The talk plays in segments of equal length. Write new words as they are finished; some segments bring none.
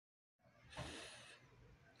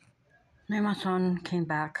Me and my son came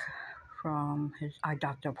back from his eye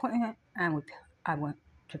doctor appointment, and I went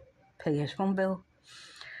to pay his phone bill.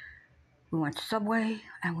 We went to Subway,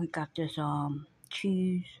 and we got this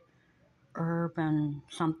cheese, herb, and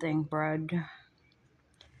something bread.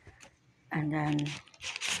 And then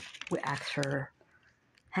we asked for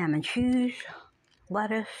ham and cheese,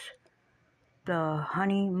 lettuce, the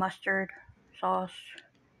honey mustard sauce,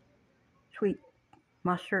 sweet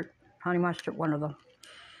mustard, honey mustard, one of them,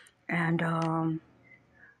 and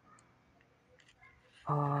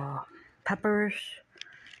peppers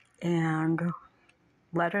and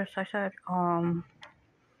lettuce. I said, I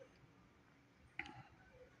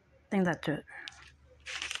think that's it.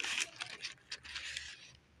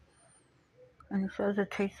 And he says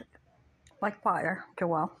it tastes like fire,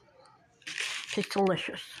 Joelle. Tastes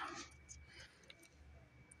delicious.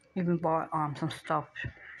 Even bought some stuff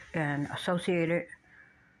and associated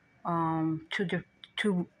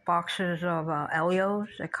two boxes of Elios.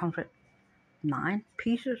 It comes with 9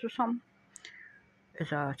 pieces or something. It's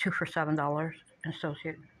 2 for $7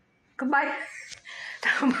 associated. Goodbye.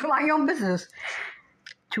 Mind your own business.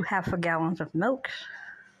 2 half-a-gallons of milk.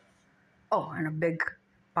 Oh, and a big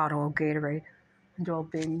bottle of Gatorade. Joel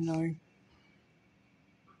being annoying.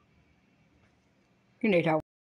 You need help.